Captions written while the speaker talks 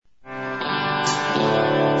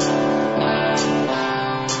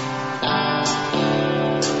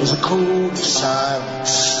code of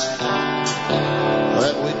silence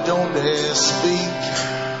that we don't dare speak.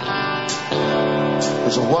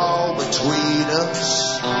 There's a wall between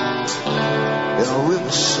us and a river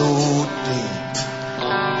so deep.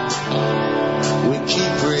 We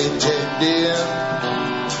keep pretending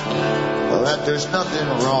that there's nothing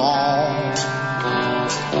wrong.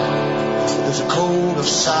 There's a code of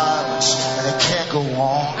silence and it can't go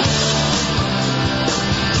on.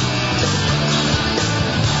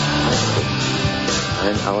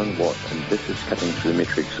 I'm Alan Watt, and this is Cutting Through the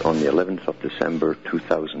Matrix on the 11th of December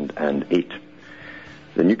 2008.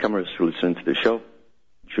 The newcomers who listen to the show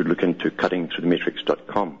should look into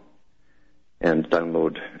cuttingthroughthematrix.com and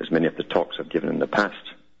download as many of the talks I've given in the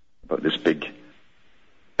past about this big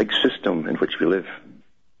system in which we live,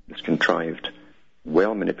 this contrived,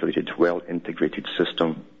 well-manipulated, well-integrated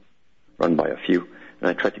system run by a few. And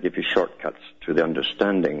I try to give you shortcuts to the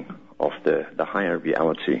understanding of the higher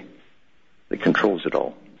reality that controls it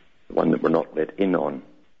all, the one that we're not let in on.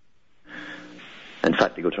 In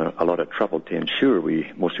fact, they go to a lot of trouble to ensure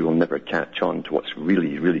most people will never catch on to what's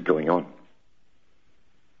really, really going on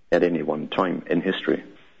at any one time in history.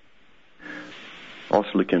 Also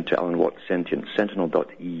look into Alan Watt Sentient,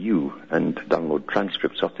 sentinel.eu, and download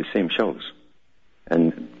transcripts of the same shows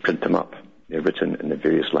and print them up. They're written in the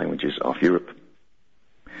various languages of Europe.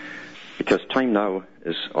 Because time now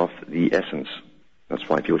is of the essence. That's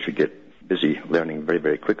why people should get busy learning very,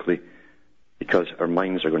 very quickly, because our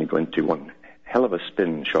minds are going to go into one hell of a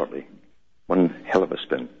spin shortly. One hell of a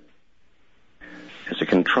spin. It's a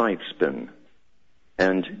contrived spin.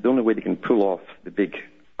 And the only way they can pull off the big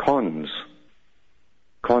cons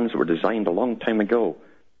that were designed a long time ago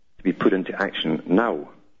to be put into action now,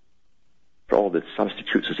 for all the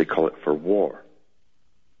substitutes, as they call it, for war,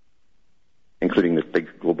 including this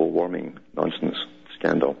big global warming nonsense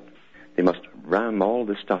scandal. They must ram all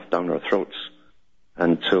this stuff down our throats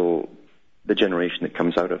until the generation that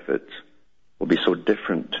comes out of it will be so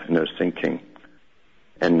different in their thinking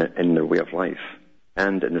and in their way of life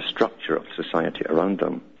and in the structure of society around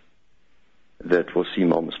them that will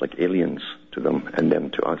seem almost like aliens to them and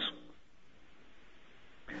them to us.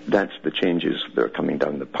 That's the changes that are coming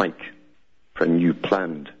down the pike for a new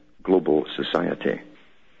planned global society,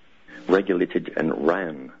 regulated and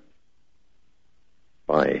ran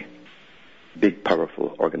by big,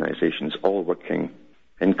 powerful organizations, all working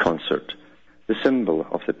in concert. The symbol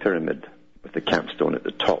of the pyramid with the capstone at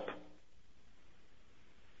the top,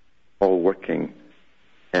 all working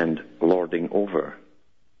and lording over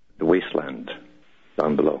the wasteland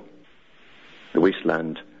down below. The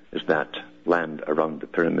wasteland is that land around the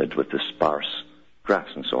pyramid with the sparse grass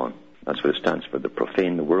and so on. That's what it stands for, the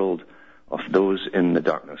profane world of those in the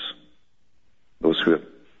darkness, those who have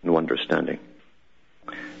no understanding,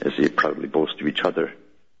 as they proudly boast to each other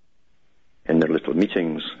in their little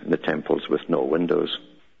meetings in the temples with no windows.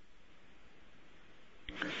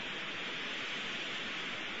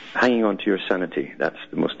 Hanging on to your sanity, that's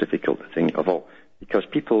the most difficult thing of all, because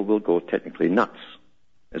people will go technically nuts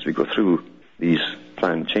as we go through these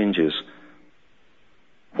planned changes.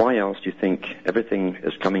 Why else do you think everything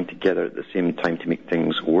is coming together at the same time to make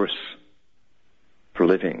things worse for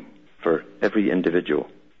living, for every individual?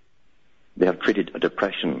 They have created a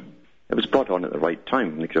depression. It was brought on at the right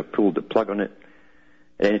time. They could have pulled the plug on it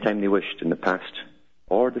at any time they wished in the past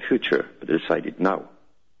or the future, but they decided now.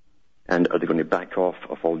 And are they going to back off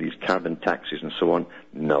of all these carbon taxes and so on?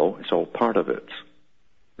 No, it's all part of it.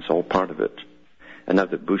 It's all part of it. And now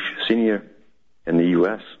that Bush Sr. in the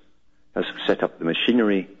U.S. has set up the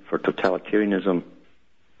machinery for totalitarianism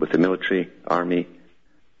with the military, army,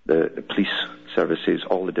 the police services,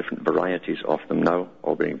 all the different varieties of them now,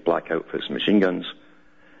 all wearing black outfits and machine guns,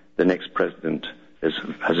 the next president has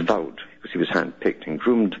vowed, because he was handpicked and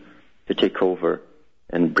groomed, to take over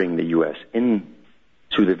and bring the U.S. in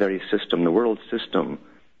to the very system, the world system,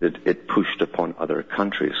 that it pushed upon other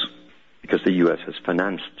countries, because the U.S. has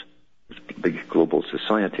financed this big global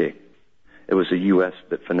society. It was the U.S.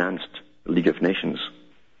 that financed the League of Nations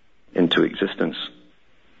into existence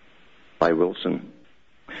by Wilson.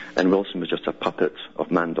 And Wilson was just a puppet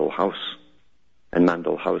of Mandel House. And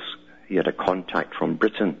Mandel House, he had a contact from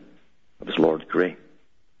Britain. It was Lord Grey.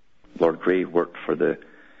 Lord Grey worked for the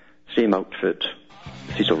same outfit,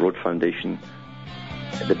 the Cecil Road Foundation,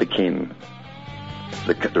 that became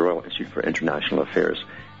the Royal Institute for International Affairs.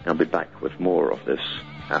 And I'll be back with more of this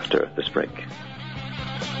after this break.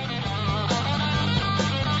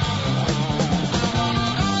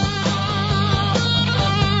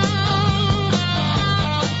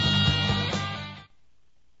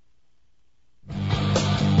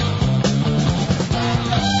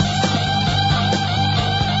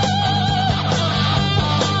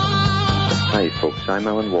 I'm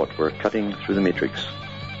Alan Watt. We're cutting through the matrix.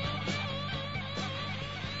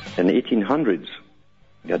 In the 1800s,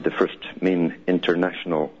 we had the first main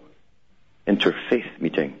international interfaith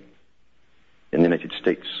meeting in the United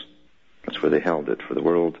States. That's where they held it for the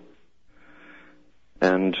world.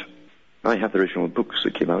 And I have the original books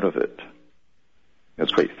that came out of it.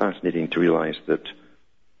 It's quite fascinating to realize that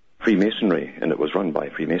Freemasonry, and it was run by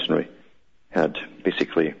Freemasonry, had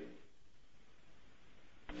basically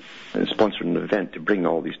sponsored an event to bring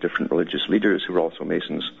all these different religious leaders who were also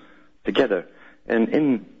Masons together. And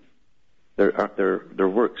in their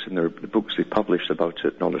works and the books they published about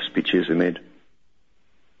it and all the speeches they made,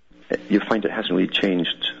 you find it hasn't really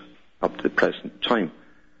changed up to the present time.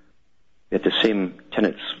 Yet the same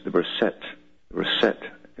tenets that were set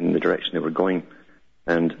in the direction they were going,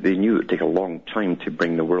 and they knew it would take a long time to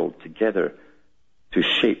bring the world together to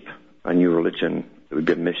shape a new religion that would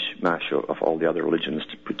be a mishmash of all the other religions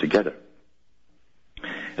to put together.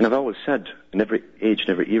 And I've always said, in every age and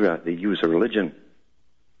every era, they use a religion.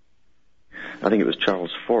 I think it was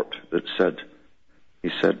Charles Fort that said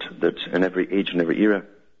that in every age and every era,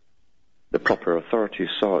 the proper authorities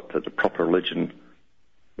saw it that the proper religion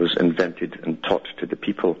was invented and taught to the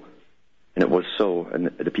people, and it was so, and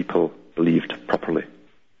the people believed properly.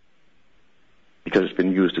 Because it's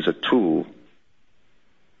been used as a tool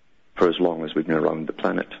for as long as we've been around the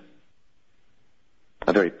planet.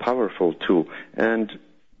 A very powerful tool. And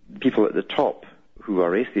people at the top who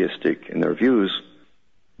are atheistic in their views,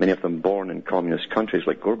 many of them born in communist countries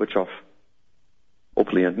like Gorbachev,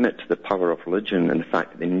 openly admit the power of religion and the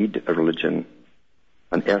fact that they need a religion,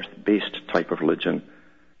 an earth-based type of religion,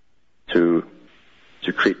 to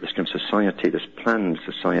create this kind of society, this planned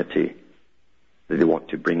society that they want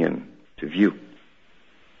to bring in to view.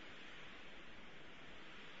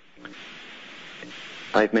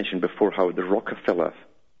 I've mentioned before how the Rockefeller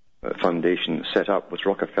Foundation set up was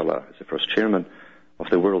Rockefeller as the first chairman of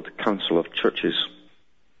the World Council of Churches.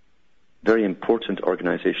 Very important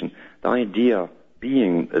organization. The idea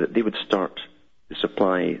being that they would start to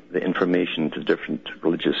supply the information to different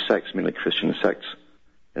religious sects, mainly Christian sects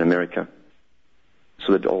in America,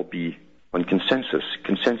 so that it all be on consensus.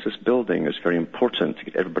 Consensus building is very important to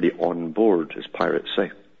get everybody on board, as pirates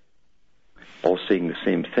say, all saying the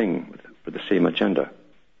same thing with the same agenda.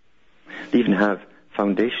 They even have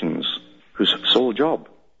foundations whose sole job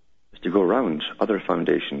is to go around other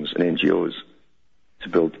foundations and NGOs to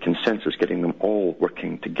build consensus, getting them all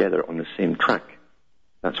working together on the same track.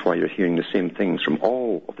 That's why you're hearing the same things from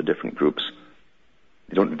all of the different groups.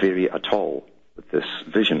 They don't vary at all with this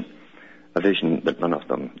vision, a vision that none of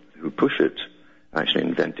them who push it actually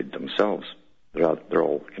invented themselves. They're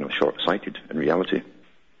all kind of short-sighted in reality.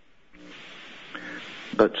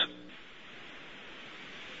 But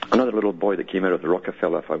another little boy that came out of the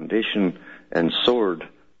Rockefeller Foundation and soared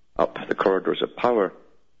up the corridors of power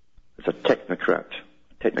is a technocrat.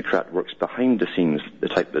 A technocrat works behind the scenes, the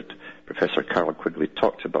type that Professor Carroll Quigley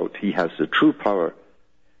talked about. He has the true power,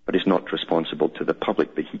 but he's not responsible to the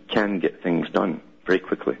public, but he can get things done very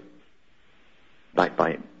quickly, backed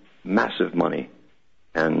by massive money,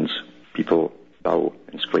 and people bow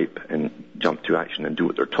and scrape and jump to action and do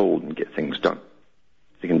what they're told and get things done.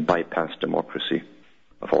 They can bypass democracy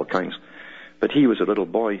of all kinds. But he was a little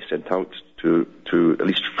boy sent out to at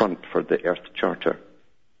least front for the Earth Charter.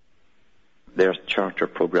 The Earth Charter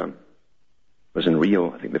program was in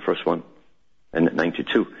Rio, I think the first one, in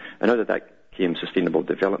 92. And out of that came sustainable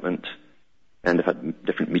development, and they've had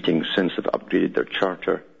different meetings since. They've upgraded their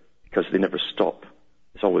charter because they never stop.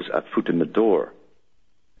 It's always a foot in the door,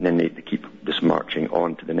 and then they keep just marching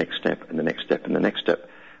on to the next step and the next step and the next step.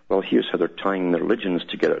 Well, here's how they're tying their religions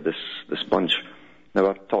together, this bunch. Now,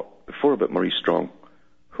 I've talked before about Maurice Strong,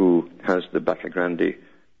 who has the Baca Grande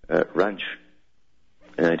ranch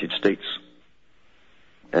in the United States,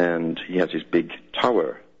 and he has his big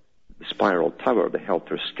tower, the spiral tower, the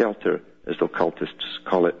helter-skelter, as the occultists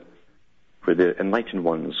call it, where the enlightened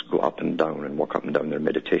ones go up and down and walk up and down their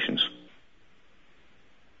meditations,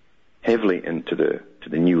 heavily into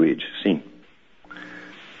the New Age scene.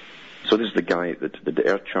 So this is the guy that did the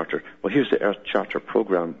Earth Charter. Well, here's the Earth Charter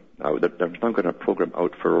program out. They're now going to program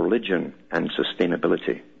out for religion and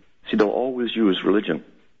sustainability. See, they'll always use religion.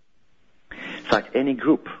 In fact, any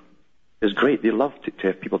group is great. They love to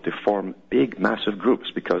have people to form big, massive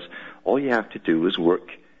groups, because all you have to do is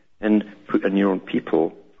work and put in your own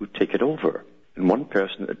people who take it over. And one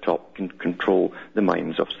person at the top can control the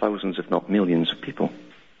minds of thousands, if not millions of people.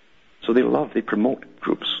 So they promote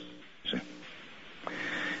groups. See?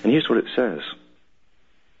 And here's what it says.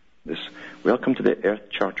 Welcome to the Earth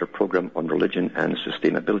Charter Program on Religion and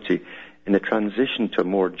Sustainability in the transition to a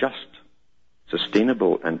more just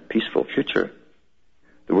sustainable and peaceful future,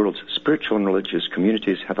 the world's spiritual and religious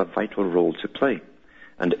communities have a vital role to play,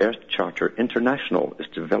 and Earth Charter International is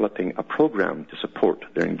developing a program to support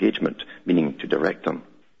their engagement, meaning to direct them.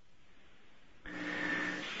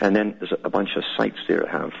 And then there's a bunch of sites there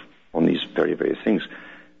I have on these very, very things,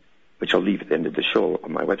 which I'll leave at the end of the show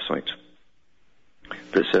on my website.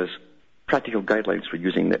 But it says, practical guidelines for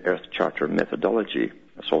using the Earth Charter methodology.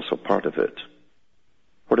 That's also part of it.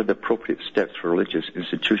 What are the appropriate steps for religious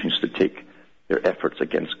institutions to take their efforts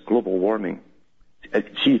against global warming?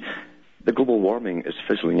 See, the global warming is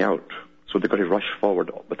fizzling out, so they've got to rush forward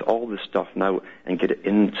with all this stuff now and get it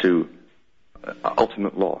into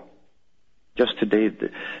ultimate law. Just today,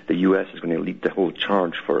 the U.S. is going to lead the whole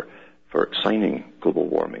charge for signing global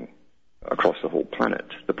warming across the whole planet.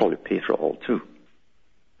 They'll probably pay for it all too,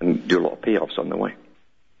 and do a lot of payoffs on the way,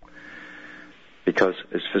 because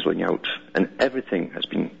it's fizzling out, and everything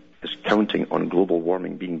is counting on global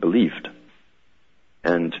warming being believed.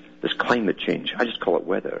 And this climate change, I just call it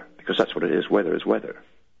weather, because that's what it is. Weather is weather.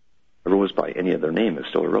 A rose by any other name is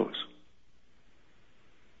still a rose.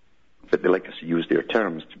 But they like us to use their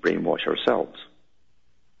terms to brainwash ourselves.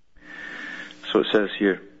 So it says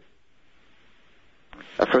here,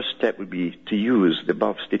 a first step would be to use the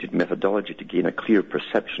above-stated methodology to gain a clear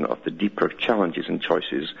perception of the deeper challenges and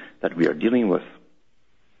choices that we are dealing with.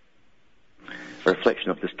 A reflection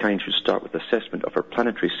of this kind should start with assessment of our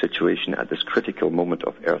planetary situation at this critical moment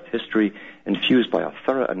of Earth history, infused by a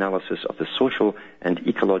thorough analysis of the social and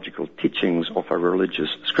ecological teachings of our religious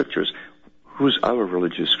scriptures. Who's our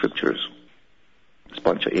religious scriptures? It's a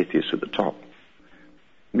bunch of atheists at the top.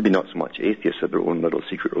 Maybe not so much atheists of their own little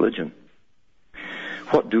secret religion.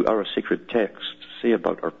 What do our sacred texts say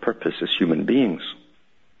about our purpose as human beings?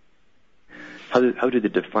 How do they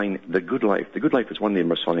define the good life? The good life is one of the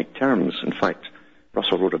Masonic terms. In fact,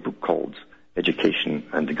 Russell wrote a book called Education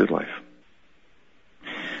and the Good Life.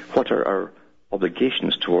 What are our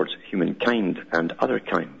obligations towards humankind and other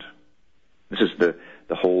kind? This is the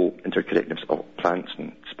whole interconnectedness of plants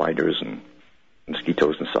and spiders and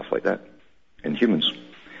mosquitoes and stuff like that, and humans.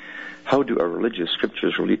 How do our religious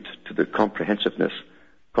scriptures relate to the comprehensiveness,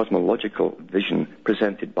 cosmological vision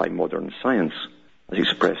presented by modern science, as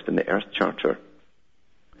expressed in the Earth Charter?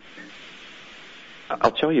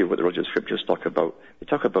 I'll tell you what the religious scriptures talk about. They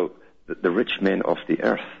talk about the rich men of the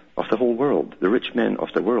earth, of the whole world, the rich men of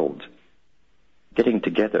the world, getting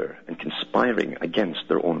together and conspiring against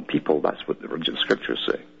their own people. That's what the religious scriptures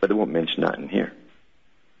say, but they won't mention that in here.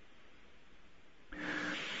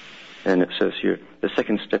 And it says here, the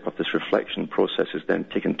second step of this reflection process is then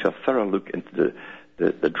taken to a thorough look into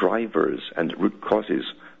the drivers and root causes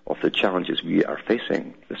of the challenges we are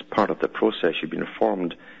facing. This part of the process should be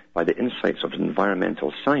informed by the insights of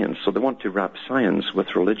environmental science. So they want to wrap science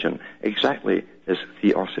with religion, exactly as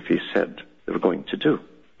Theosophy said they were going to do.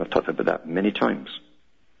 I've talked about that many times.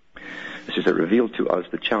 This is to reveal to us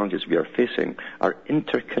the challenges we are facing are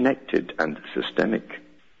interconnected and systemic.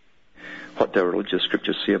 What do our religious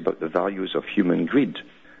scriptures say about the values of human greed,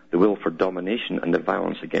 the will for domination and the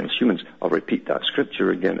violence against humans? I'll repeat that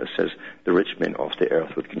scripture again. It says, the rich men of the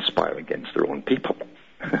earth would conspire against their own people.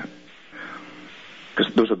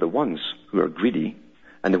 Because those are the ones who are greedy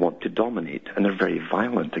and they want to dominate, and they're very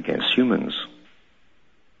violent against humans.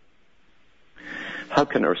 How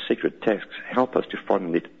can our sacred texts help us to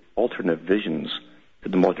formulate alternate visions to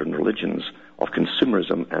the modern religions of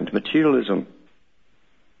consumerism and materialism?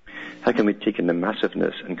 How can we take in the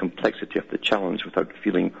massiveness and complexity of the challenge without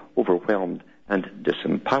feeling overwhelmed and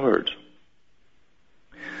disempowered?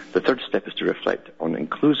 The third step is to reflect on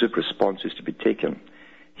inclusive responses to be taken.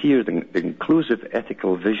 Here, the inclusive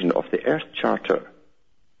ethical vision of the Earth Charter.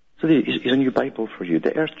 So here's a new Bible for you.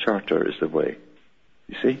 The Earth Charter is the way.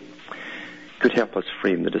 You see? Could help us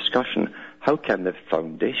frame the discussion. How can the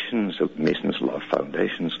foundations of Masons love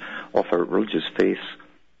foundations of our religious faith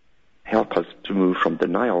help us to move from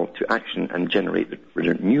denial to action and generate the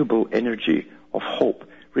renewable energy of hope?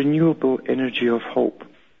 Renewable energy of hope.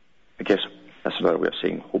 I guess that's another way of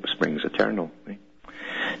saying hope springs eternal. Right?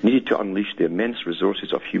 Needed to unleash the immense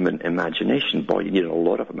resources of human imagination. Boy, you need a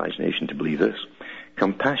lot of imagination to believe this.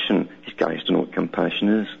 Compassion. These guys don't know what compassion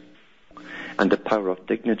is. And the power of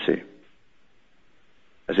dignity,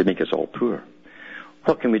 as they make us all poor.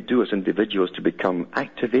 What can we do as individuals to become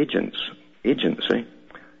active agents?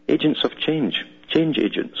 Agents of change. Change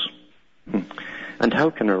agents. And how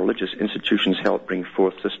can our religious institutions help bring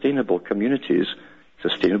forth sustainable communities?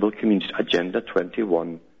 Sustainable Communities Agenda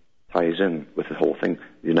 21 ties in with the whole thing.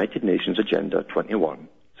 The United Nations Agenda 21,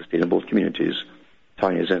 Sustainable Communities,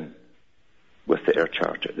 ties in with the Earth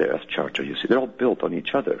Charter, you see. They're all built on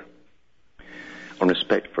each other. on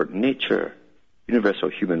respect for nature, universal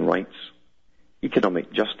human rights,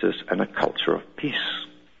 economic justice, and a culture of peace.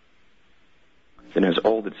 Then there's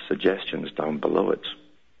all the suggestions down below it.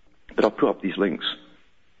 But I'll put up these links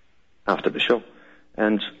after the show.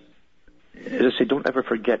 And as I say, don't ever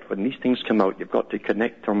forget, when these things come out, you've got to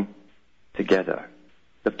connect them together.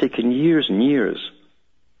 They've taken years and years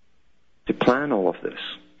to plan all of this.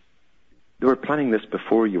 They were planning this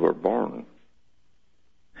before you were born,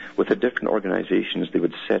 with the different organizations they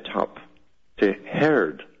would set up to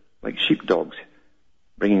herd, like sheepdogs,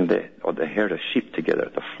 bringing the herd of sheep together,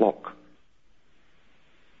 the flock,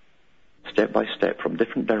 step by step from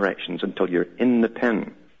different directions until you're in the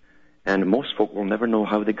pen. And most folk will never know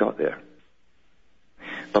how they got there.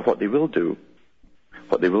 But what they will do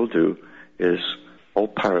is all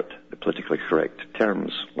parrot the politically correct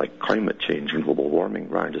terms like climate change and global warming,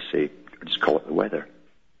 rather than just call it the weather.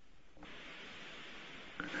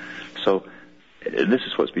 So this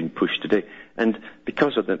is what's being pushed today. And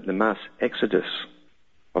because of the mass exodus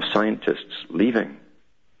of scientists leaving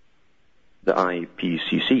the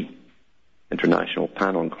IPCC, International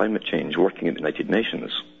Panel on Climate Change, working at the United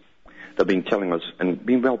Nations, they've been telling us, and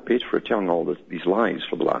being well paid for telling all these lies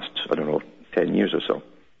for the last, 10 years or so,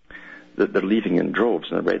 that they're leaving in droves.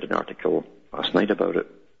 And I read an article last night about it.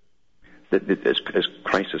 That it's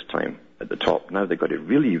crisis time at the top. Now they've got to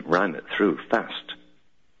really ram it through fast.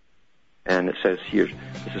 And it says here,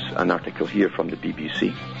 this is an article here from the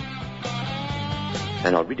BBC.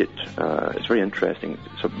 And I'll read it. It's very interesting.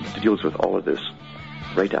 So it deals with all of this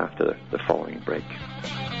right after the following break.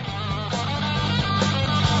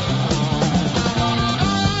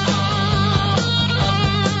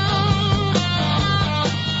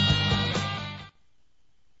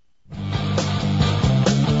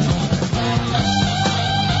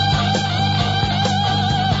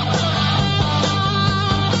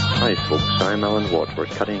 Hi folks, I'm Alan Watt. We're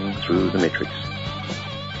cutting through the matrix,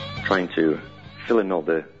 trying to fill in all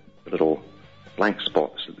the little blank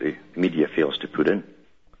spots that the media fails to put in.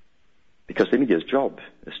 Because the media's job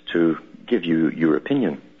is to give you your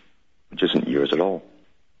opinion, which isn't yours at all.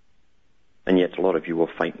 And yet a lot of you will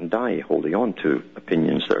fight and die holding on to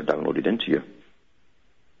opinions that are downloaded into you.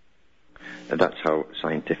 And that's how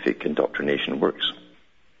scientific indoctrination works.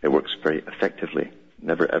 It works very effectively.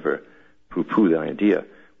 Never ever poo-poo the idea.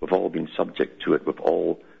 We've all been subject to it. We've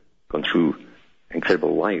all gone through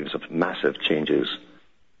incredible lives of massive changes.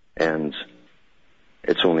 And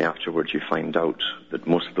it's only afterwards you find out that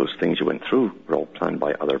most of those things you went through were all planned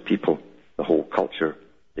by other people. The whole culture,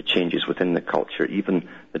 the changes within the culture, even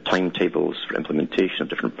the timetables for implementation of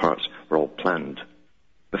different parts were all planned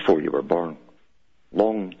before you were born.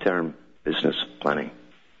 Long-term business planning.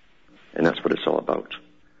 And that's what it's all about.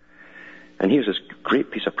 And here's this great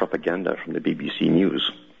piece of propaganda from the BBC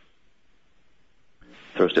News.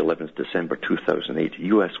 Thursday, 11th December 2008,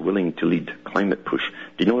 U.S. willing to lead climate push.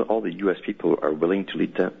 Do you know that all the U.S. people are willing to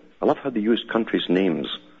lead that? I love how they use countries' names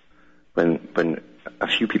when a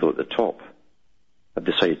few people at the top have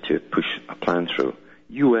decided to push a plan through.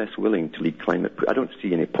 U.S. willing to lead climate push. I don't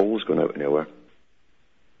see any polls going out anywhere.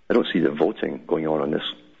 I don't see the voting going on this.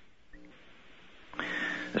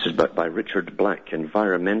 This is by Richard Black,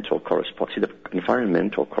 environmental correspondent. See, the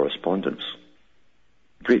environmental correspondents.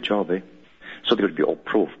 Great job, eh? So they're going to be all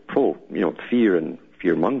pro, fear and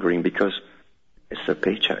fear-mongering because it's their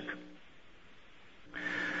paycheck.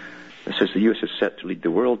 It says the U.S. is set to lead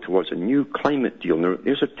the world towards a new climate deal. Now,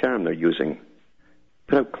 there's a term they're using.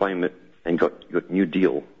 Put out climate and got New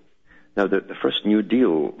Deal. Now, the first New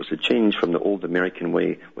Deal was a change from the old American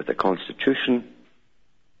way with the Constitution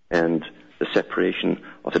and the separation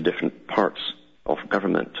of the different parts of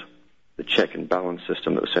government, the check and balance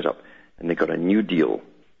system that was set up. And they got a New Deal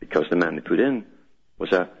because the man they put in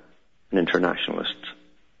was an internationalist.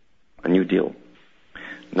 A New Deal.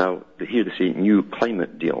 Now, here they say New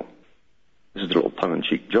Climate Deal. This is a little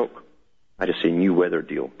tongue-in-cheek joke. I just say New Weather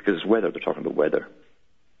Deal because it's weather. They're talking about weather.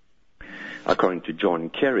 According to John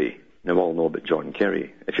Kerry, now all know about John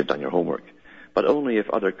Kerry if you've done your homework, but only if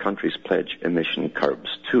other countries pledge emission curbs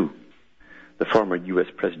too. The former U.S.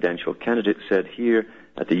 presidential candidate said here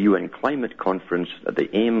at the UN Climate Conference that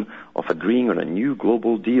the aim of agreeing on a new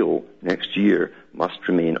global deal next year must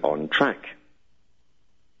remain on track.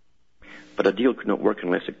 But a deal could not work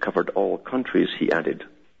unless it covered all countries, he added.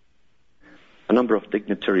 A number of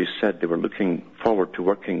dignitaries said they were looking forward to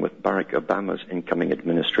working with Barack Obama's incoming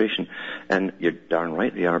administration. And you're darn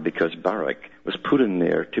right they are, because Barack was put in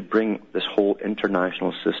there to bring this whole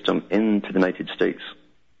international system into the United States.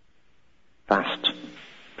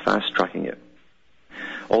 Fast-tracking it.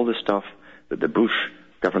 All the stuff that the Bush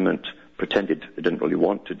government pretended they didn't really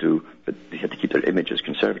want to do, but they had to keep their image as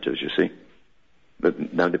conservatives, you see.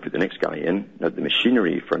 But now they put the next guy in. Now the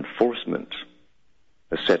machinery for enforcement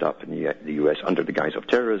is set up in the US under the guise of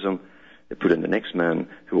terrorism. They put in the next man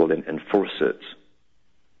who will then enforce it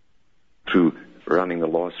through ramming the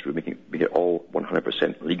laws through, making it all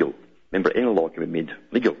 100% legal. Remember, any law can be made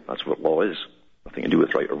legal. That's what law is. Nothing to do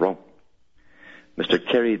with right or wrong. Mr.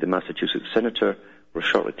 Kerry, the Massachusetts senator, will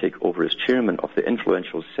shortly take over as chairman of the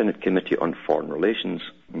influential Senate Committee on Foreign Relations.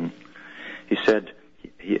 He said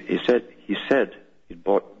he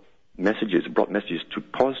brought messages to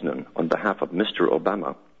Poznan on behalf of Mr.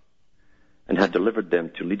 Obama and had delivered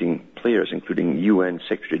them to leading players, including UN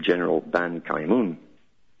Secretary General Ban Ki-moon.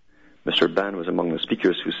 Mr. Ban was among the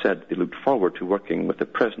speakers who said they looked forward to working with the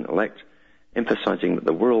president-elect, emphasizing that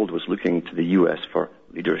the world was looking to the U.S. for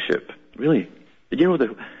leadership. Really? Did you know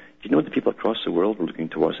the people across the world were looking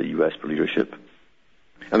towards the U.S. for leadership?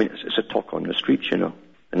 I mean, it's a talk on the streets, you know,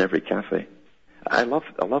 in every cafe. I love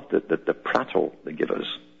the prattle they give us.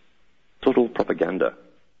 Total propaganda.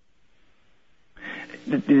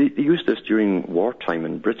 They used this during wartime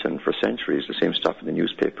in Britain for centuries, the same stuff in the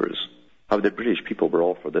newspapers. How the British people were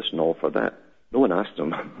all for this and all for that. No one asked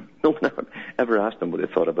them. No one ever asked them what they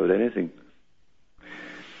thought about anything.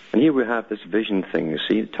 And here we have this vision thing, you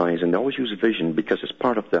see, it ties, and they always use vision because it's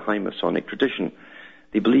part of the high Masonic tradition.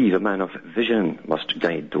 They believe a man of vision must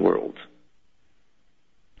guide the world.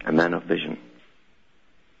 A man of vision.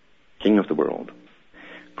 King of the world.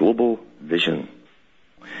 Global vision.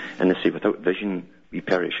 And they say, without vision, we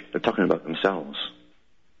perish. They're talking about themselves.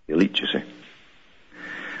 The elite, you see.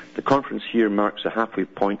 The conference here marks a halfway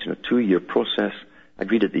point in a 2-year process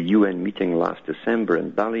agreed at the UN meeting last December in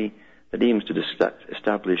Bali that aims to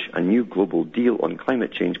establish a new global deal on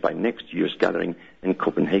climate change by next year's gathering in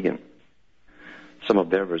Copenhagen. Some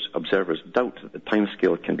observers doubt that the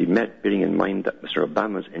timescale can be met, bearing in mind that Mr.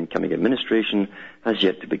 Obama's incoming administration has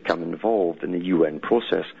yet to become involved in the UN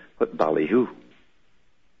process. But ballyhoo.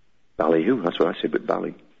 Ballyhoo, that's what I say about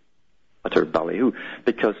Bali. Utter ballyhoo.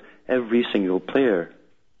 Because every single player,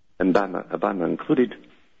 Obama included,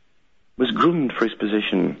 was groomed for his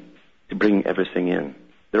position to bring everything in.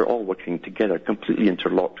 They're all working together, completely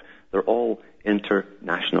interlocked. They're all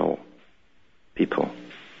international people.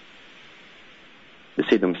 They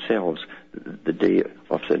say themselves the day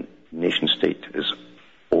of the nation state is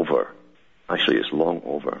over. Actually, it's long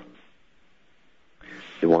over.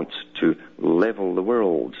 They want to level the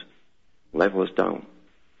world, level us down,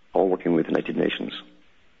 all working with the United Nations.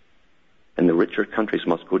 And the richer countries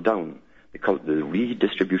must go down. They call it the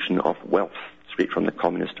redistribution of wealth, straight from the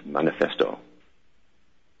Communist Manifesto.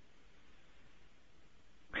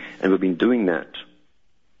 And we've been doing that,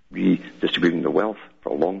 redistributing the wealth for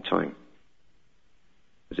a long time.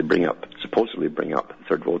 As they supposedly bring up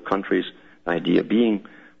third world countries, the idea being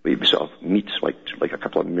we sort of meet like a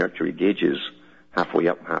couple of mercury gauges, halfway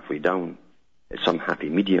up, halfway down. It's some happy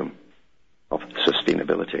medium of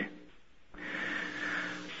sustainability.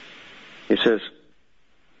 He says,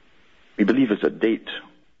 we believe it's a date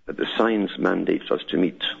that the science mandates us to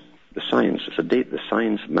meet. It's a date the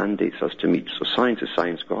science mandates us to meet. So science is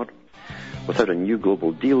science, God. Without a new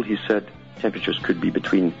global deal, he said, temperatures could be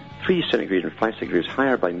between 3 centigrade and 5 centigrades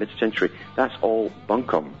higher by mid-century. That's all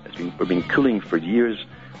bunkum. We've been cooling for years.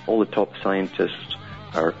 All the top scientists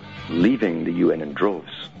are leaving the UN in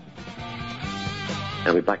droves.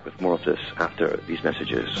 And we'll be back with more of this after these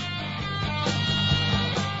messages.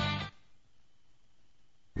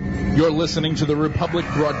 You're listening to the Republic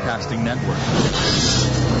Broadcasting Network.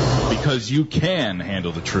 Because you can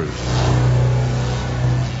handle the truth.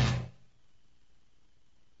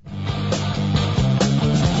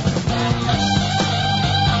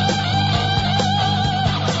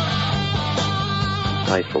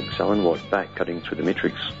 Hi folks, Alan Watt back cutting through the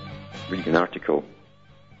matrix, reading an article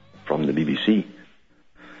from the BBC,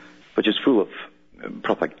 which is full of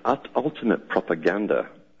ultimate propaganda.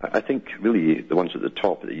 I think really the ones at the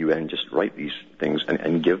top of the UN just write these things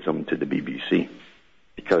and give them to the BBC,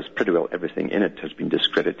 because pretty well everything in it has been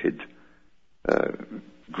discredited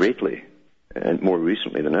greatly, and more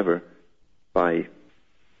recently than ever, by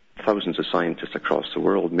thousands of scientists across the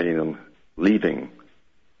world, many of them leaving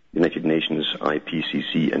United Nations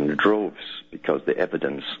IPCC in droves because the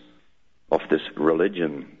evidence of this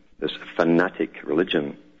religion, this fanatic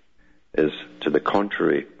religion, is to the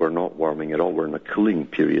contrary. We're not warming at all. We're in a cooling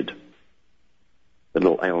period. The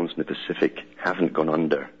little islands in the Pacific haven't gone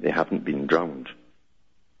under. They haven't been drowned.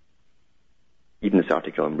 Even this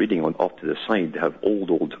article I'm reading on off to the side, they have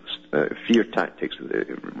old fear tactics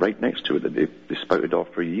right next to it that they spouted off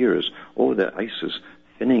for years. Oh, the ice is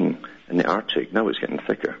thinning in the Arctic. Now it's getting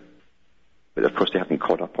thicker. But of course they haven't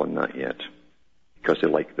caught up on that yet, because they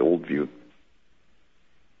like the old view.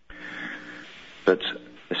 But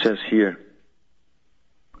it says here,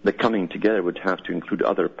 the coming together would have to include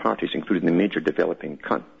other parties, including the major developing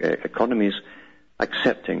economies,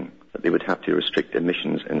 accepting that they would have to restrict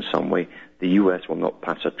emissions in some way. The U.S. will not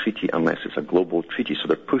pass a treaty unless it's a global treaty, so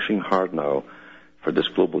they're pushing hard now for this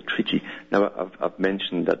global treaty. Now, I've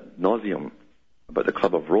mentioned ad nauseum about the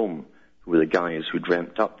Club of Rome, who were the guys who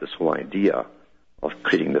dreamt up this whole idea of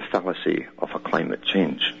creating the fallacy of a climate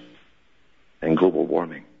change and global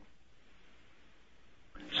warming.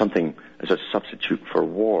 Something as a substitute for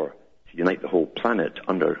war to unite the whole planet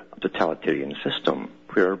under a totalitarian system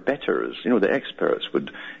where betters, the experts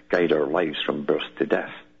would guide our lives from birth to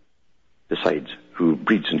death, decide who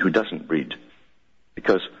breeds and who doesn't breed.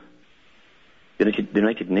 Because the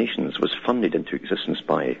United Nations was funded into existence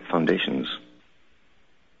by foundations.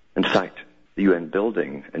 In fact, the UN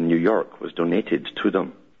building in New York was donated to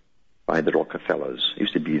them by the Rockefellers. It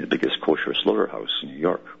used to be the biggest kosher slaughterhouse in New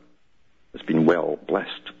York. It's been well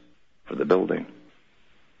blessed for the building.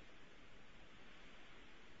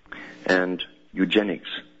 And eugenics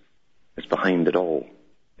is behind it all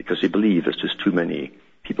because they believe there's just too many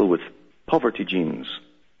people with poverty genes.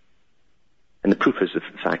 And the proof is the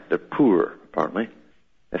fact they're poor, apparently.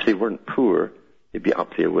 If they weren't poor, they'd be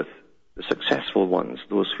up there with the successful ones,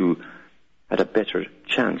 those who had a better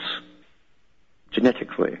chance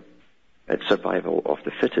genetically at survival of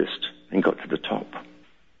the fittest and got to the top.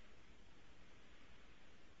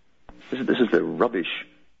 This is the rubbish,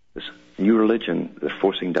 this new religion they're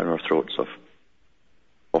forcing down our throats of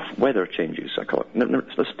weather changes, I call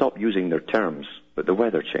it. Let's stop using their terms, but the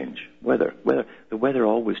weather change. The weather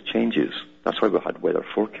always changes. That's why we had weather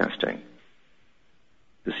forecasting,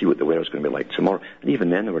 to see what the weather's going to be like tomorrow. And even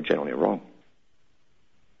then they were generally wrong.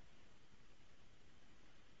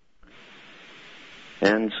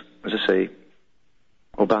 And, as I say,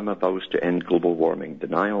 Obama vows to end global warming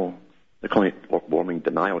denial. They're calling it warming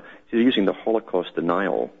denial. So they're using the Holocaust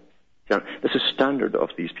denial. This is standard of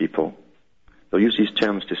these people. They'll use these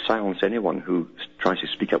terms to silence anyone who tries to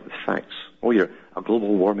speak up with facts. Oh, you're a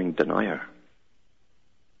global warming denier.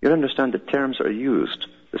 You understand the terms that are used,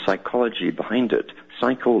 the psychology behind it.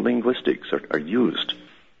 Psycholinguistics are used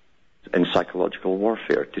in psychological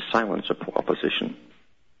warfare to silence opposition.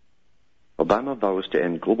 Obama vows to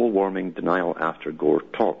end global warming denial after Gore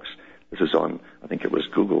talks. This is on, I think it was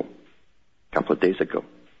Google, a couple of days ago.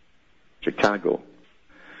 Chicago.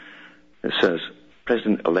 It says,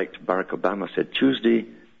 President-elect Barack Obama said Tuesday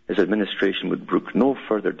his administration would brook no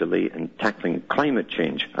further delay in tackling climate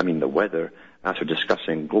change, the weather, after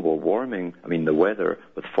discussing global warming, the weather,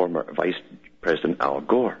 with former Vice President Al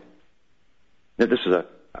Gore. Now, this is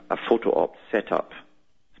a photo op set-up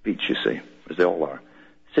speech, you see, as they all are.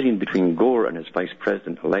 Sitting between Gore and his Vice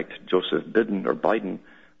President-elect Joseph Biden,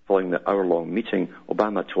 following the hour-long meeting,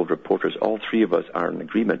 Obama told reporters, all three of us are in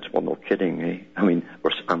agreement. Well, no kidding, eh? I'm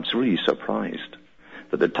really surprised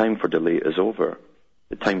that the time for delay is over.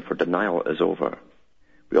 The time for denial is over.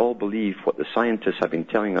 We all believe what the scientists have been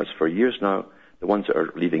telling us for years now, the ones that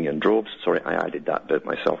are leaving in droves. Sorry, I added that bit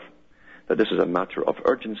myself. That this is a matter of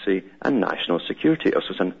urgency and national security.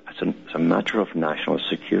 It's a matter of national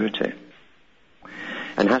security.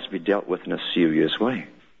 And has to be dealt with in a serious way.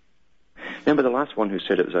 Remember the last one who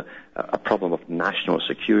said it was a problem of national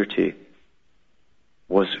security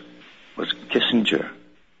was Kissinger.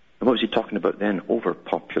 And what was he talking about then?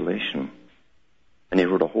 Overpopulation. And he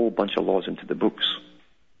wrote a whole bunch of laws into the books.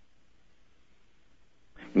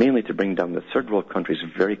 Mainly to bring down the third world countries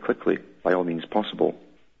very quickly, by all means possible.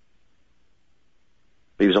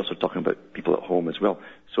 But he was also talking about people at home as well.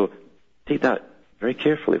 So take that very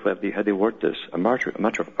carefully, how they word this. A matter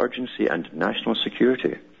of urgency and national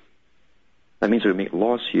security. That means we make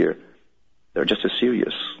laws here that are just as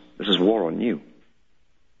serious. This is war on you.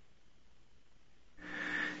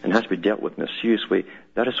 And has to be dealt with in a serious way.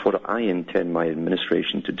 That is what I intend my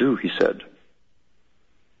administration to do, he said.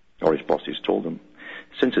 Or his bosses told him.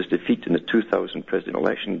 Since his defeat in the 2000 presidential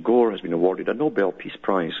election, Gore has been awarded a Nobel Peace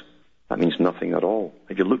Prize. That means nothing at all.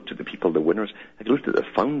 Have you looked at the people, the winners? Have you looked at the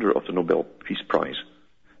founder of the Nobel Peace Prize?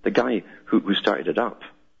 The guy who started it up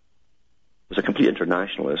was a complete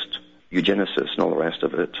internationalist, eugenicist and all the rest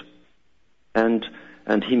of it. And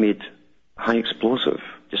he made high explosive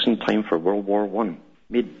just in time for World War I.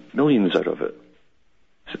 Made millions out of it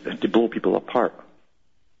to blow people apart.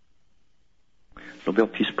 Nobel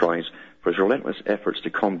Peace Prize for his relentless efforts to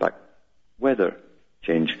combat weather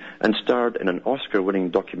change, and starred in an Oscar-winning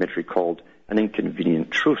documentary called An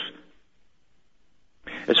Inconvenient Truth.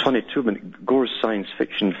 It's funny too, when Gore's science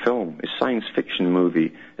fiction film, his science fiction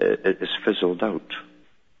movie, is fizzled out.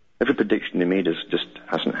 Every prediction he made just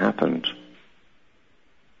hasn't happened.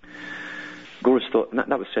 Gore's thought, and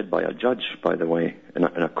that was said by a judge, by the way, in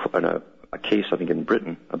a case, I think, in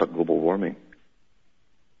Britain about global warming.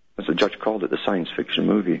 As the judge called it, the science fiction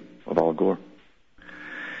movie of Al Gore.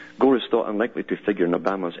 Gore is thought unlikely to figure in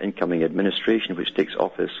Obama's incoming administration, which takes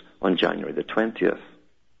office on January the 20th.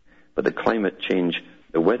 But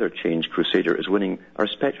the weather change crusader is winning a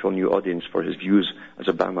respectful new audience for his views as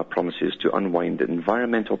Obama promises to unwind the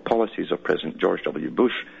environmental policies of President George W.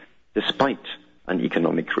 Bush, despite an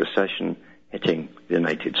economic recession hitting the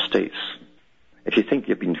United States. If you think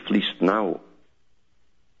you've been fleeced now,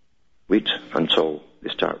 wait until they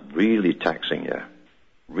start really taxing you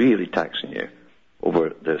over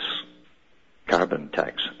this carbon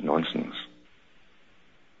tax nonsense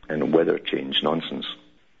and weather change nonsense,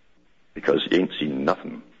 because you ain't seen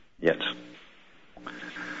nothing yet.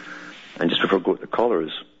 And just before I go to the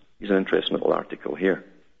callers, here's an interesting little article here.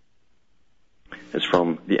 It's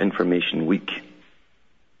from the Information Week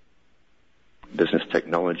Business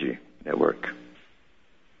Technology Network.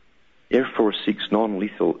 Air Force seeks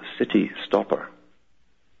non-lethal city stopper.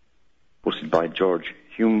 Posted by George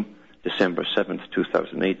Hume, December 7th,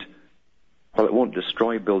 2008. While it won't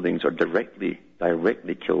destroy buildings or directly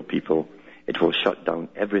kill people, it will shut down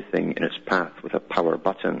everything in its path with a power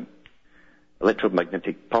button.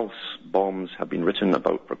 Electromagnetic pulse bombs have been written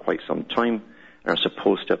about for quite some time and are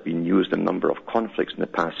supposed to have been used in a number of conflicts in the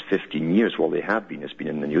past 15 years. Well, they have been. It's been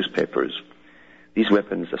in the newspapers. These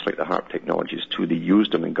weapons, just like the HARP technologies too, they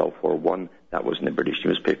used them in Gulf War I. That was in the British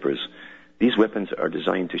newspapers. These weapons are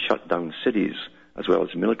designed to shut down cities as well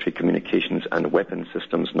as military communications and weapon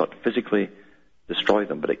systems, not physically destroy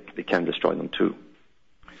them, but they can destroy them too.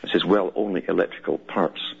 This is only electrical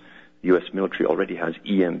parts. The U.S. military already has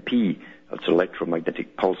EMP, that's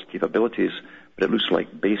electromagnetic pulse capabilities, but it looks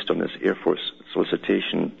like based on this Air Force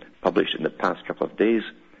solicitation published in the past couple of days,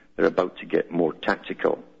 they're about to get more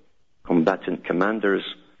tactical. Combatant commanders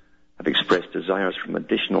have expressed desires for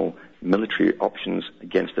additional military options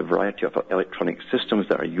against a variety of electronic systems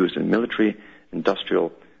that are used in military,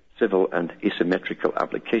 industrial, civil, and asymmetrical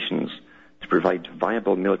applications to provide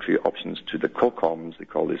viable military options to the COCOMs, they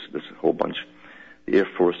call this whole bunch, the Air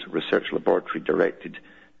Force Research Laboratory Directed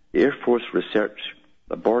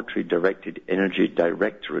Energy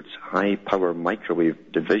Directorate's High Power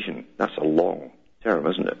Microwave Division. That's a long term,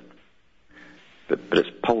 isn't it? But it's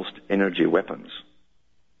pulsed energy weapons.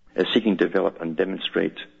 It's seeking to develop and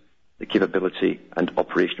demonstrate the capability and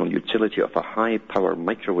operational utility of a high-power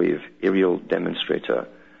microwave aerial demonstrator.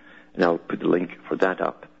 And I'll put the link for that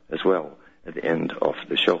up as well at the end of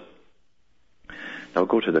the show. I'll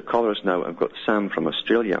go to the callers now. I've got Sam from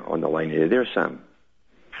Australia on the line. Are you there, Sam?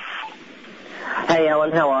 Hey,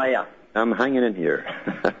 Alan, how are you? I'm hanging in here.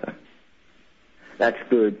 That's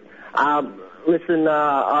good. Listen,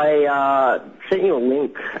 I sent you a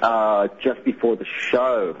link just before the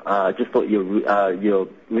show. Just thought your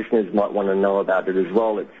listeners might want to know about it as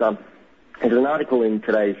well. It's an article in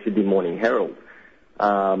today's Sydney Morning Herald,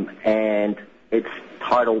 and it's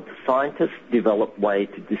titled "Scientists Develop Way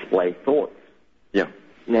to Display Thoughts." Yeah.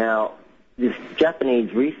 Now, this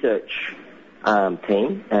Japanese research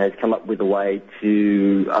team has come up with a way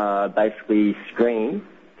to basically screen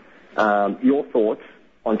your thoughts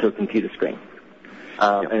onto a computer screen.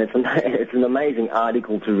 And it's an amazing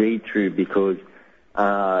article to read through because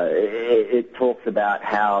it talks about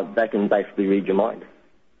how they can basically read your mind.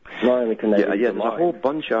 Not only can they read your mind. There's a whole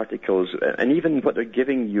bunch of articles, and even what they're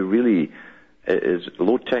giving you really is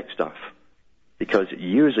low-tech stuff. Because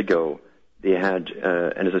years ago, they had,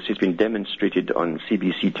 and as I say, it's been demonstrated on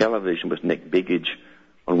CBC television with Nick Begich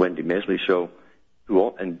on Wendy Mesley's show,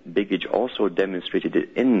 and Begich also demonstrated it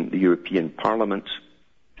in the European Parliament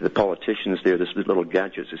to the politicians there, this little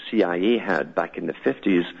gadgets the CIA had back in the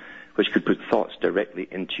 50s, which could put thoughts directly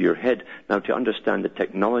into your head. Now, to understand the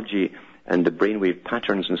technology and the brainwave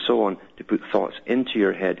patterns and so on, to put thoughts into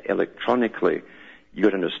your head electronically, you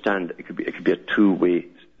got to understand it could be a two-way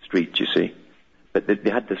street, you see. But they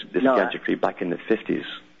had this gadgetry back in the 50s.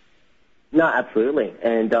 No, absolutely.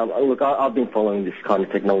 And look, I've been following this kind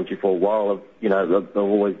of technology for a while. I've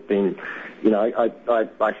always been,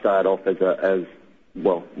 I started off as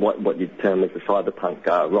what you'd term as a cyberpunk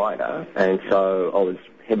writer, and so I was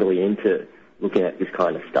heavily into looking at this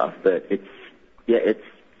kind of stuff. But it's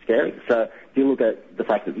scary. So if you look at the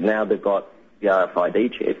fact that now they've got the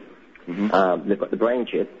RFID chip, they've got the brain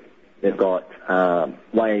chip, they've got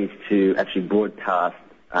ways to actually broadcast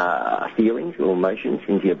feelings or emotions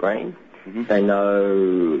into your brain. They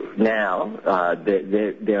know now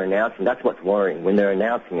they're announcing. That's what's worrying. When they're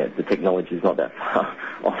announcing it, the technology is not that far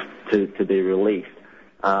off to be released.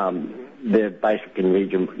 They're basically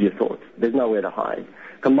read your thoughts. There's nowhere to hide.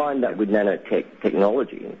 Combine that with nanotech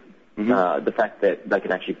technology, the fact that they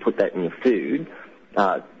can actually put that in your food,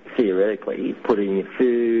 theoretically, put it in your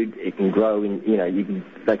food, it can grow in,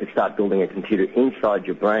 they could start building a computer inside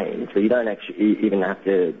your brain, so you don't actually even have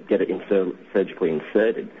to get it surgically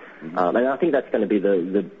inserted. And I think that's going to be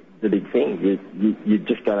the big thing. You're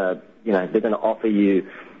just going to, they're going to offer you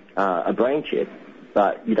a brain chip,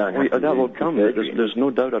 but you don't have to. That will come. There's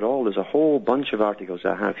no doubt at all. There's a whole bunch of articles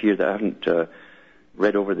I have here that I haven't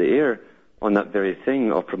read over the air on that very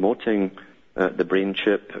thing of promoting the brain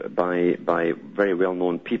chip by very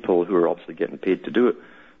well-known people who are obviously getting paid to do it.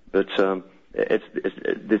 But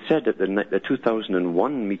they said at the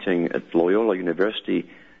 2001 meeting at Loyola University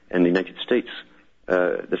in the United States,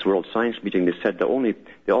 this World Science meeting, they said that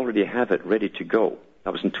they already have it ready to go.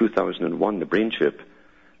 That was in 2001, the brain chip.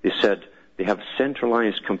 They said they have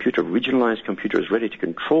centralized regionalized computers ready to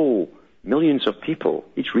control millions of people.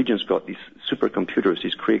 Each region's got these supercomputers,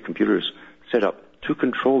 these Cray computers set up to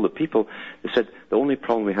control the people. They said the only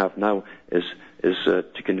problem we have now is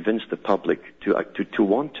to convince the public to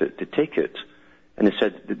want it, to take it. And they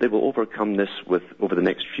said that they will overcome this over the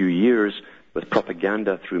next few years with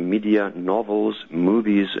propaganda through media, novels,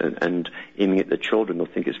 movies, and aiming at the children. They'll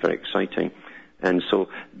think it's very exciting. And so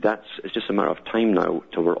it's just a matter of time now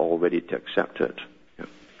till we're all ready to accept it. Yeah.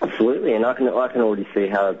 Absolutely, and I can already see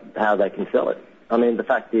how they can sell it. I mean, the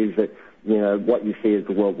fact is that, what you see is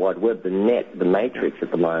the World Wide Web, the net, the matrix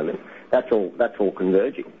at the moment, that's all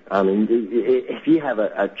converging. I mean, if you have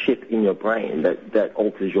a chip in your brain that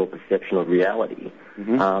alters your perception of reality,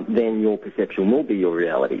 then your perception will be your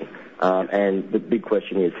reality. And the big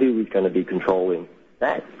question is, who is going to be controlling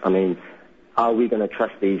that? I mean, are we going to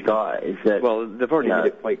trust these guys? Well, they've already made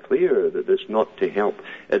it quite clear that it's not to help.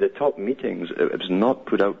 At the top meetings, it was not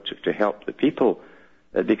put out to help the people.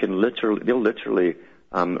 They'll literally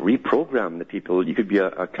reprogram the people. You could be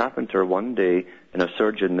a carpenter one day and a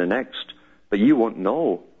surgeon the next, but you won't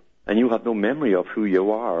know, and you'll have no memory of who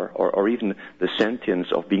you are, or even the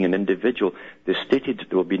sentience of being an individual. They stated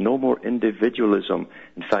there will be no more individualism.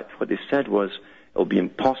 In fact, what they said was it'll be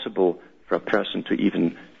impossible for a person to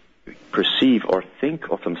even perceive or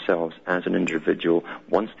think of themselves as an individual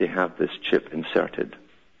once they have this chip inserted.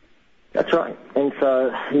 That's right. And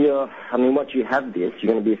so, once you have this,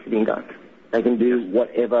 you're going to be a sitting duck. They can do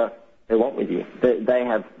whatever they want with you. They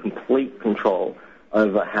have complete control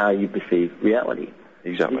over how you perceive reality.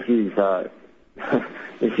 Exactly.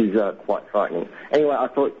 This is quite frightening. Anyway, I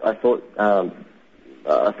thought I'd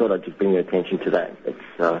just bring your attention to that.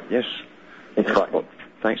 Yes. It's frightening. Well,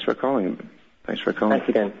 thanks for calling. Thanks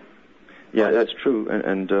again. Yeah, that's true.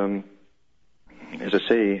 And as I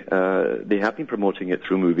say, they have been promoting it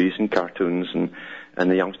through movies and cartoons,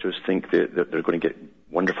 and the youngsters think that they're going to get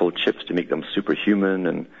wonderful chips to make them superhuman.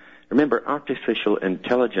 And remember, artificial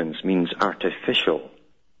intelligence means artificial.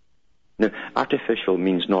 Now, artificial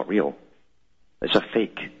means not real. It's a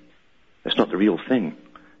fake. It's not the real thing.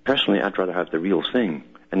 Personally, I'd rather have the real thing,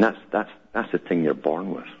 and that's the thing you're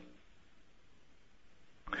born with.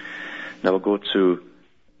 Now we'll go to,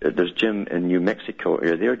 there's Jim in New Mexico. Are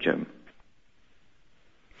you there, Jim?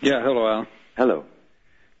 Yeah, hello, Al. Hello.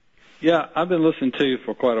 Yeah, I've been listening to you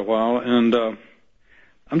for quite a while, and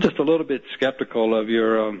I'm just a little bit skeptical of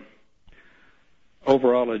your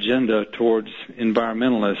overall agenda towards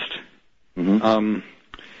environmentalists.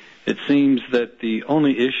 It seems that the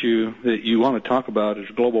only issue that you want to talk about is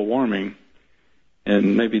global warming,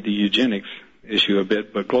 and maybe the eugenics issue a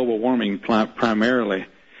bit, but global warming primarily.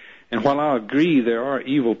 And while I agree there are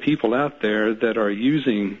evil people out there that are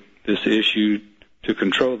using this issue to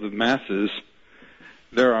control the masses,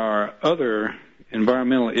 there are other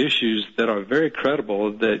environmental issues that are very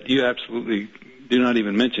credible that you absolutely do not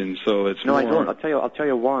even mention. So it's no, I don't. I'll tell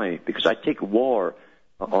you why. Because I take war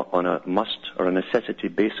on a must or a necessity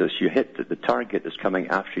basis. You hit the target that's coming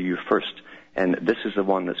after you first, and this is the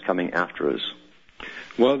one that's coming after us.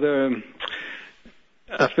 Well,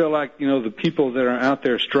 I feel like, the people that are out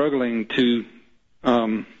there struggling to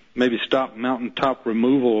maybe stop mountaintop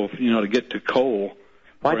removal, to get to coal,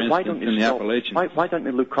 for instance, in the Appalachians. Why don't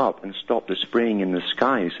they look up and stop the spraying in the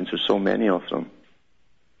sky, since there's so many of them?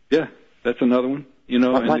 Yeah, that's another one.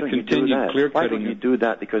 Why don't you do that? Why don't you do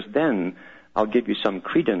that? Because then I'll give you some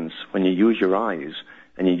credence when you use your eyes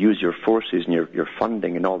and you use your forces and your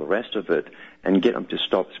funding and all the rest of it, and get them to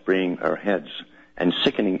stop spraying our heads and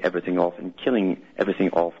sickening everything off and killing everything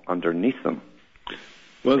off underneath them.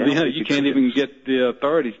 Well, you can't even get the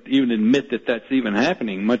authorities to even admit that that's even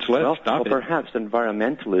happening, much less stop it. Well, perhaps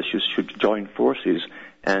environmental issues should join forces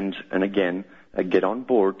and again, get on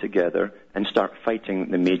board together and start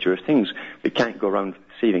fighting the major things. We can't go around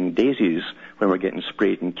saving daisies when we're getting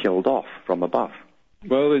sprayed and killed off from above.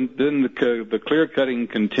 Well, then the clear cutting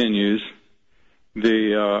continues.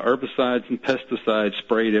 The herbicides and pesticides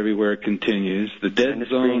sprayed everywhere continues. The dead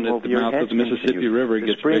zone at the mouth of the Mississippi River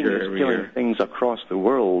gets bigger every year. Things across the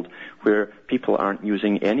world where people aren't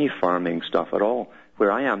using any farming stuff at all.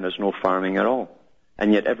 Where I am, there's no farming at all.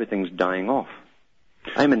 And yet everything's dying off.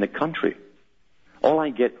 I'm in the country. All I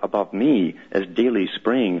get above me is daily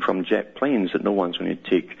spraying from jet planes that no one's going to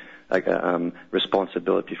take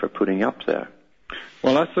responsibility for putting up there.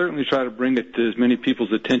 Well, I certainly try to bring it to as many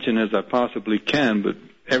people's attention as I possibly can, but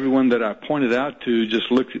everyone that I pointed out to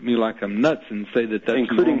just looks at me like I'm nuts and say that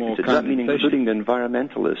that's normal condensation. Does that mean including the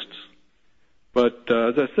environmentalists? But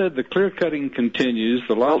as I said, the clear cutting continues.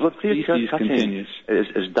 The loss of species continues.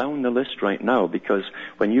 Is down the list right now, because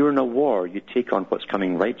when you're in a war, you take on what's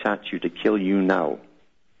coming right at you to kill you now.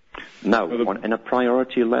 In a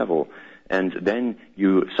priority level. And then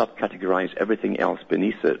you subcategorize everything else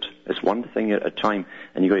beneath it. It's one thing at a time,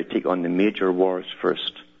 and you've got to take on the major wars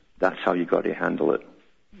first. That's how you've got to handle it.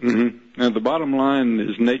 Mm-hmm. Now, the bottom line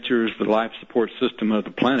is nature is the life support system of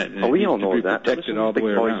the planet. And we all know that. Protected all the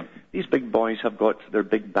way around. These big boys have got their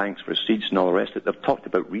big banks for seeds and all the rest of it. They've talked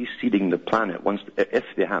about reseeding the planet if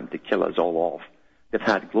they happen to kill us all off. They've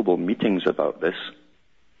had global meetings about this.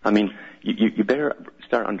 I mean, you better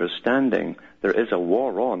start understanding there is a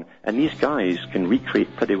war on, and these guys can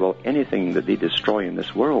recreate pretty well anything that they destroy in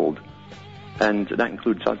this world. And that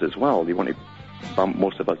includes us as well. They want to bump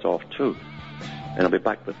most of us off too. And I'll be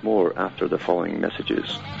back with more after the following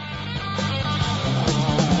messages.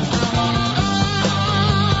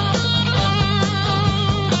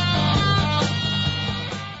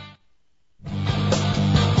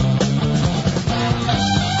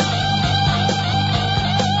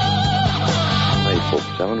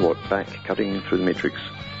 Alan Watt back, cutting through the matrix.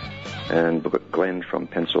 And we've got Glenn from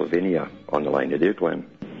Pennsylvania on the line. Hey there, Glenn.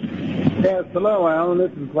 Yes, hello, Alan.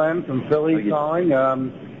 This is Glenn from Philly calling.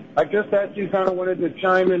 I just actually kind of wanted to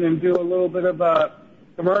chime in and do a little bit of a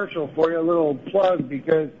commercial for you, a little plug,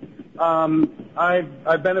 because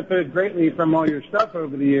I've benefited greatly from all your stuff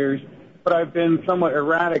over the years, but I've been somewhat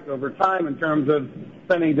erratic over time in terms of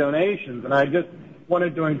sending donations. And I just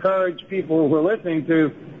wanted to encourage people who are listening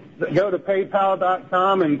to go to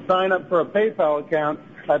PayPal.com and sign up for a PayPal account.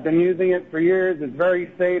 I've been using it for years. It's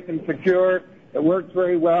very safe and secure. It works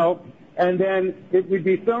very well. And then it would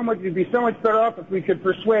be so much better off if we could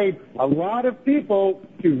persuade a lot of people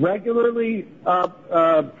to regularly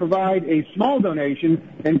provide a small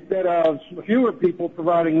donation instead of fewer people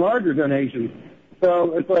providing larger donations.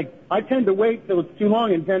 So it's like I tend to wait till it's too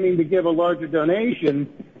long intending to give a larger donation,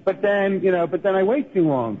 but then I wait too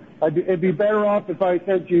long. It'd be better off if I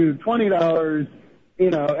sent you $20,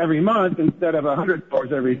 every month instead of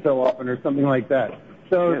 $100 every so often or something like that.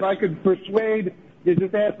 So if I could persuade, you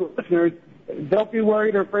just ask the listeners, don't be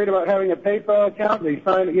worried or afraid about having a PayPal account. They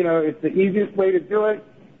sign, it's the easiest way to do it.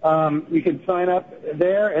 You can sign up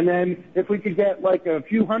there, and then if we could get like a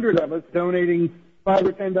few hundred of us donating $5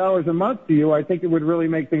 or $10 a month to you, I think it would really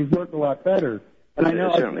make things work a lot better. And I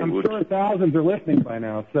know I'm sure thousands are listening by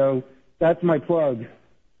now, so that's my plug.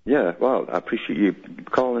 Yeah, well, I appreciate you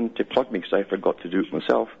calling to plug me because I forgot to do it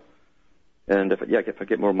myself. And if I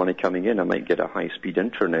get more money coming in, I might get a high-speed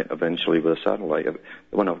internet eventually with a satellite.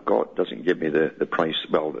 The one I've got doesn't give me the price.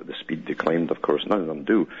 Well, the speed declined, of course. None of them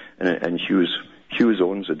do. And Hughes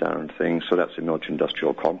owns the darn thing, so that's a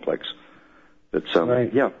military-industrial complex. But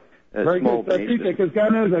right. Yeah, very small good. I appreciate it because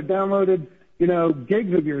God knows I've downloaded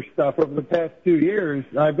gigs of your stuff over the past 2 years.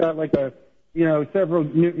 I've got like several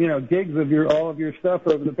gigs of all of your stuff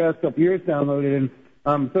over the past couple years downloaded, and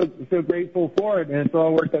I'm so grateful for it, and it's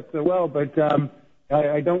all worked out so well. But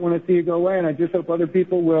I don't want to see it go away, and I just hope other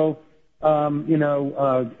people will,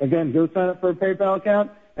 again, go sign up for a PayPal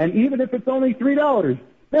account. And even if it's only $3,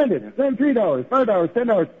 send it. Send $3, $5,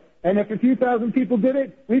 $10. And if a few thousand people did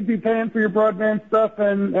it, we'd be paying for your broadband stuff,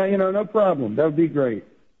 and no problem. That would be great.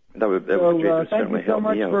 That would be great. Thank you so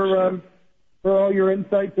much for all your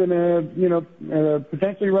insights and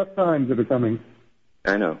potentially rough times that are coming.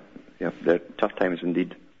 I know. Yeah, they're tough times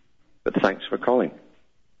indeed. But thanks for calling.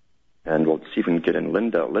 And we'll see if we can get in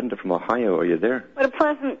Linda. Linda from Ohio, are you there? What a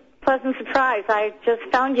pleasant surprise. I just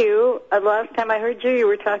found you. Last time I heard you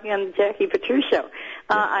were talking on the Jackie Petru show.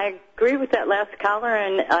 I agree with that last caller,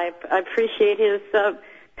 and I appreciate his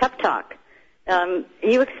pep talk.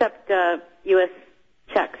 You accept U.S.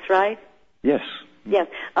 checks, right? Yes. Yes.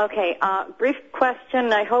 Okay. Brief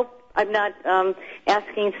question. I hope I'm not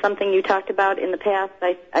asking something you talked about in the past.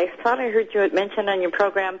 I thought I heard you mention on your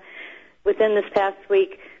program within this past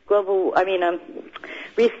week,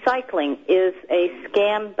 recycling is a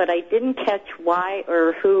scam, but I didn't catch why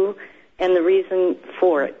or who and the reason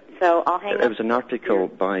for it. So I'll hang up. It was an article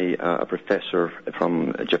by a professor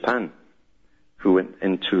from Japan who went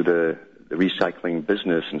into the recycling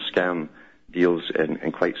business and scam deals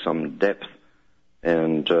in quite some depth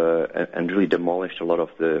and really demolished a lot of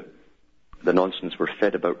the nonsense we're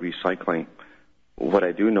fed about recycling. What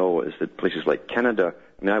I do know is that places like Canada,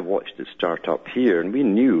 I watched it start up here, and we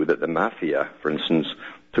knew that the mafia, for instance,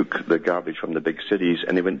 took the garbage from the big cities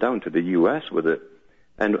and they went down to the U.S. with it.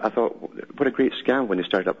 And I thought, what a great scam when they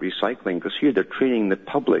started up recycling, because here they're training the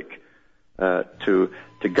public to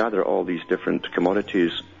gather all these different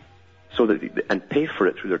commodities so that and pay for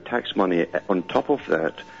it through their tax money. On top of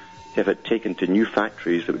that, to have it taken to new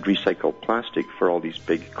factories that would recycle plastic for all these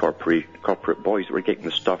big corporate boys that were getting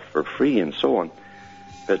the stuff for free and so on.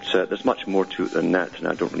 But there's much more to it than that, and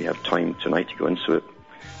I don't really have time tonight to go into it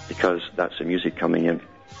because that's the music coming in.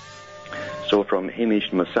 So from Hamish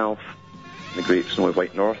and myself, the great snowy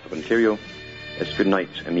white north of Ontario, it's good night,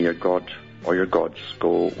 and may your God or your gods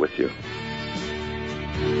go with you.